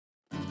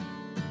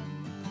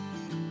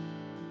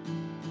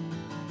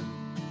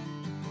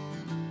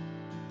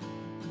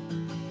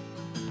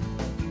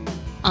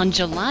On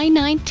July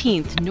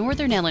 19th,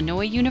 Northern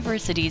Illinois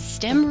University's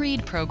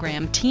STEMRead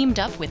program teamed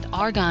up with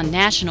Argonne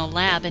National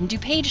Lab and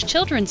DuPage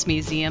Children's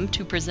Museum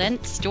to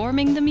present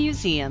Storming the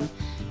Museum,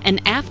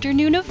 an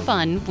afternoon of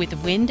fun with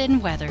wind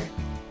and weather.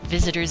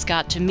 Visitors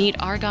got to meet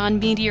Argonne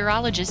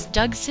meteorologist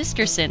Doug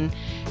Sisterson,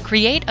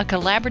 create a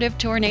collaborative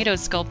tornado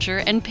sculpture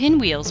and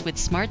pinwheels with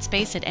Smart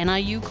Space at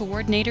NIU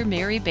coordinator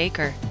Mary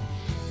Baker,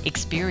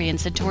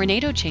 experience a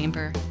tornado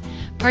chamber,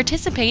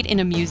 participate in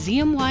a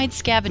museum-wide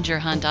scavenger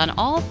hunt on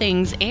all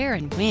things air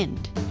and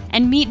wind,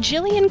 and meet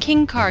Jillian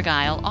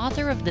King-Cargile,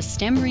 author of the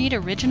STEMRead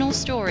original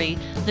story,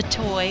 The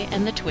Toy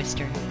and the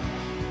Twister.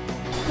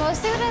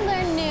 Mostly what I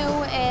learned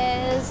new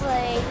is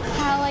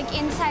how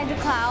inside the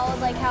cloud,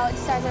 how it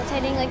starts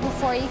rotating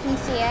before you can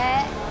see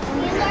it.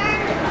 We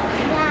learned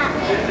that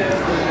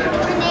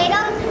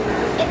tornadoes,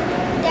 if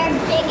they're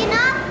big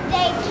enough,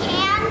 they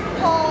can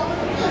pull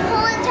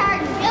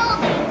entire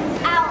buildings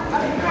out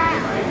of the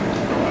ground.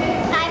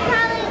 I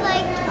probably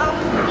liked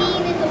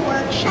being in the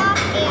workshop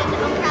and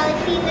probably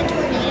seeing the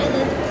tornado.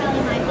 Those are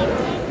probably my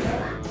favorite things.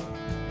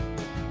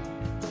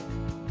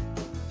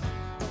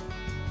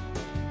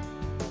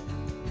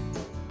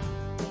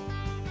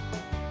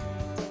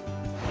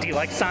 Do you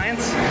like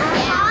science?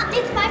 Yeah,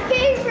 it's my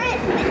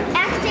favorite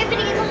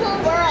activity in the whole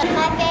world.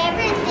 My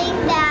favorite thing